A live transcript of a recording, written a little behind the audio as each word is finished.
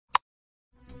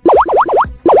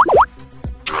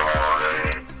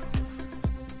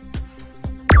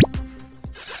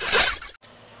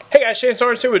guys, Shane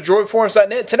Starnes here with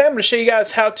DroidForums.net. Today I'm going to show you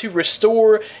guys how to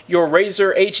restore your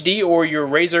RAZR HD or your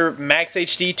RAZR Max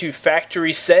HD to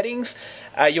factory settings.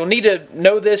 You'll need to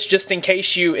know this just in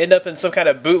case you end up in some kind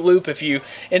of boot loop. If you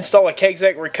install a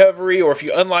FXZ recovery, or if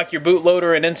you unlock your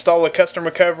bootloader and install a custom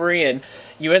recovery and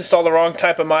you install the wrong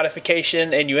type of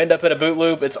modification and you end up in a boot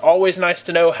loop, it's always nice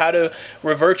to know how to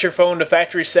revert your phone to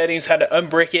factory settings, how to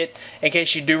unbrick it in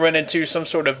case you do run into some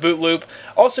sort of boot loop.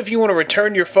 Also, if you want to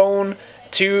return your phone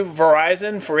to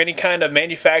Verizon for any kind of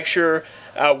manufacturer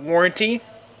warranty,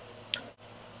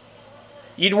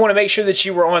 you'd want to make sure that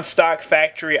you were on stock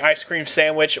factory ice cream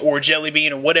sandwich or jelly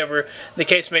bean or whatever the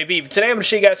case may be. But today I'm going to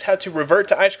show you guys how to revert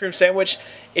to ice cream sandwich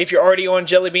if you're already on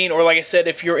jelly bean, or like I said,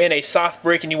 if you're in a soft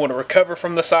brick and you want to recover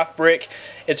from the soft brick.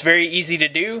 It's very easy to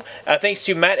do. Thanks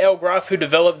to Matt L. Groff, who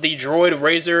developed the Droid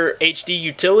RAZR HD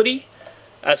utility.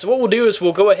 So what we'll do is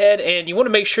we'll go ahead and you want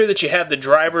to make sure that you have the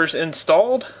drivers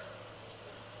installed.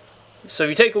 So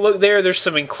if you take a look there, there's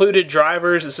some included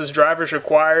drivers. It says drivers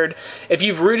required. If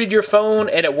you've rooted your phone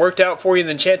and it worked out for you,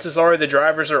 then chances are the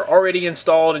drivers are already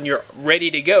installed and you're ready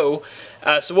to go.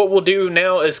 So what we'll do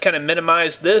now is kind of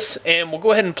minimize this, and we'll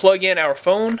go ahead and plug in our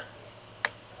phone.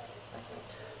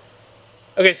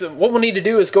 Okay, so what we'll need to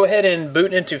do is go ahead and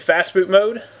boot into Fastboot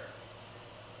mode.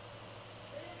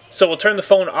 So we'll turn the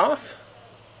phone off.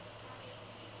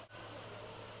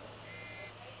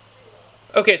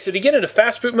 Okay, so to get into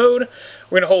Fastboot mode,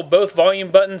 we're going to hold both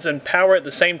volume buttons and power at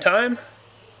the same time.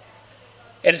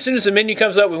 And as soon as the menu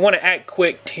comes up, we want to act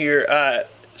quick here.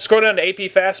 Scroll down to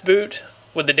AP Fastboot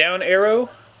with the down arrow,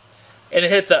 and then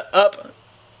hit the up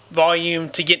volume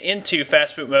to get into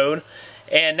Fastboot mode.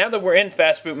 And now that we're in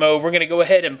Fastboot mode, we're going to go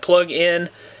ahead and plug in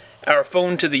our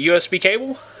phone to the USB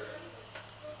cable.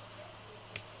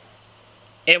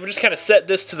 And we'll just kind of set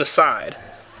this to the side.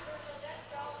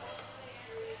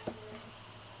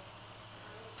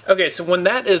 Okay, so when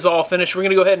that is all finished, we're going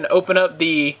to go ahead and open up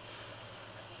the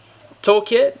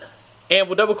toolkit, and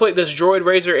we'll double click this Droid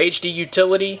RAZR HD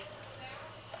utility,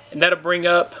 and that'll bring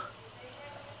up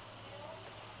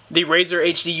the RAZR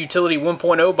HD Utility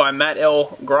 1.0 by Matt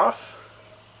L. Groff.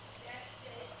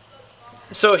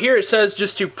 So here it says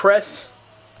just to press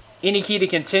any key to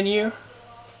continue.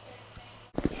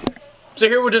 So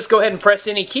here we'll just go ahead and press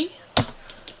any key.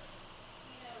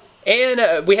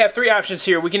 And we have three options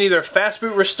here. We can either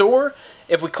Fastboot Restore.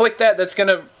 If we click that, that's going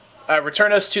to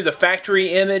return us to the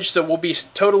factory image, so we'll be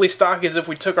totally stock as if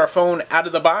we took our phone out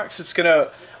of the box. It's going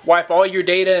to wipe all your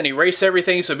data and erase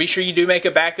everything, so be sure you do make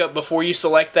a backup before you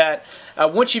select that.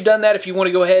 Once you've done that, if you want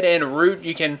to go ahead and root,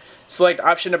 you can select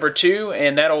option number 2,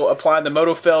 and that'll apply the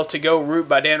Motofail to go root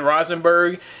by Dan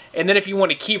Rosenberg. And then if you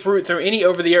want to keep root through any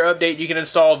over-the-air update, you can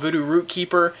install Voodoo Root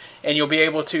Keeper, and you'll be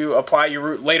able to apply your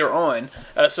root later on.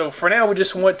 So for now, we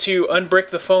just want to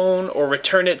unbrick the phone or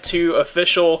return it to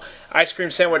official ice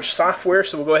cream sandwich software.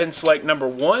 So we'll go ahead and select number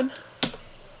 1.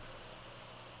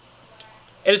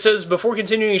 And it says, before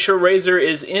continuing, ensure RAZR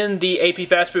is in the AP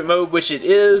Fastboot mode, which it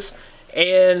is,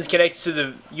 and connected to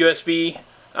the USB.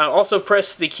 Also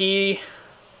press the keys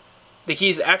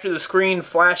after the screen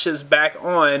flashes back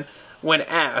on when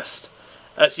asked.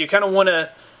 So you kind of want to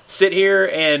sit here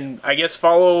and, I guess,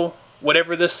 follow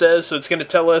whatever this says. So it's going to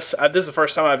tell us, this is the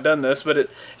first time I've done this, but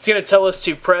it's going to tell us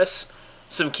to press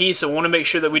some keys, so we want to make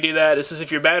sure that we do that. It says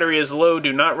if your battery is low,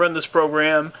 do not run this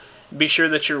program. Be sure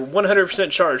that you're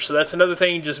 100% charged. So that's another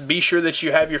thing, just be sure that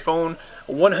you have your phone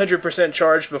 100%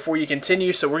 charged before you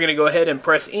continue. So we're going to go ahead and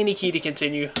press any key to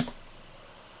continue,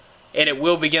 and it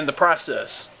will begin the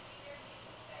process.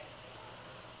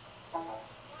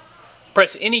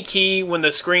 Press any key when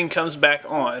the screen comes back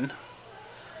on.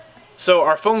 So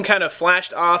our phone kind of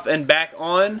flashed off and back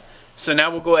on, so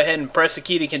now we'll go ahead and press the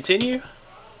key to continue.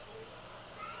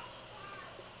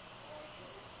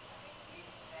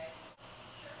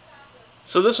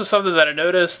 So this was something that I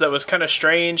noticed that was kind of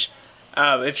strange.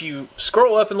 If you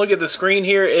scroll up and look at the screen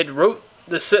here, it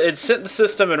sent the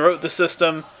system and wrote the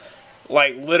system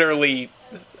like literally,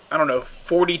 I don't know,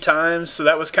 40 times. So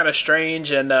that was kind of strange.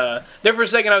 And there for a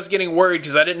second I was getting worried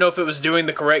because I didn't know if it was doing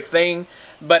the correct thing.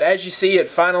 But as you see, it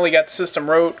finally got the system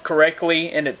wrote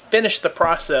correctly and it finished the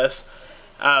process.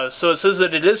 So it says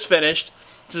that it is finished.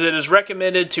 It says it is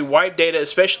recommended to wipe data,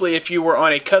 especially if you were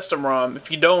on a custom ROM.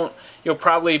 If you don't, you'll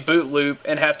probably boot loop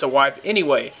and have to wipe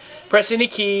anyway. Press any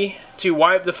key to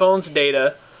wipe the phone's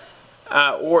data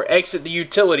or exit the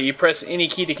utility. Press any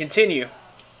key to continue.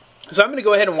 So I'm going to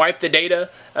go ahead and wipe the data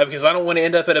because I don't want to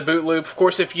end up in a boot loop. Of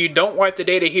course, if you don't wipe the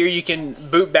data here, you can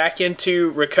boot back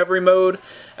into recovery mode.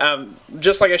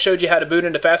 Just like I showed you how to boot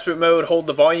into Fastboot mode, hold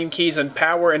the volume keys and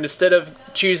power, and instead of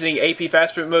choosing AP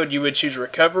Fastboot mode, you would choose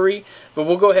recovery. But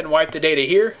we'll go ahead and wipe the data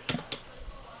here.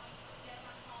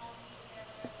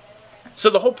 So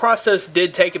the whole process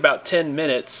did take about 10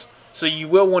 minutes, so you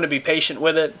will want to be patient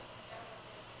with it.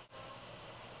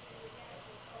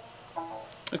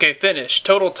 Okay, finished.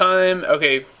 Total time.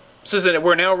 Okay, says that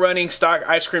we're now running stock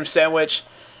ice cream sandwich.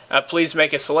 Please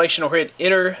make a selection or hit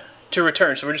enter to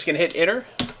return. So we're just going to hit enter,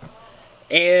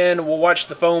 and we'll watch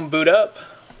the phone boot up.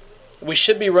 We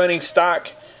should be running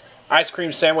stock ice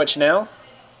cream sandwich now.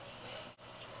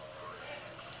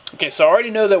 Okay, so I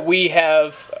already know that we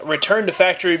have returned to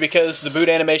factory because the boot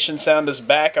animation sound is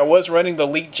back. I was running the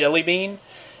leaked jelly bean,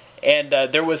 and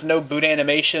there was no boot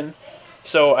animation.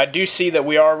 So I do see that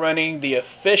we are running the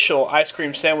official ice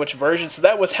cream sandwich version. So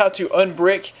that was how to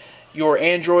unbrick your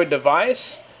Android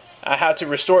device, how to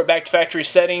restore it back to factory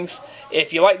settings.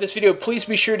 If you like this video, please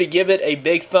be sure to give it a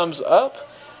big thumbs up.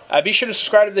 Be sure to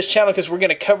subscribe to this channel because we're going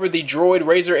to cover the Droid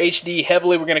RAZR HD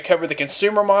heavily. We're going to cover the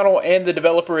consumer model and the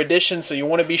developer edition, so you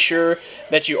want to be sure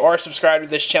that you are subscribed to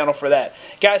this channel for that.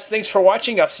 Guys, thanks for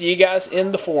watching. I'll see you guys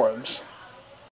in the forums.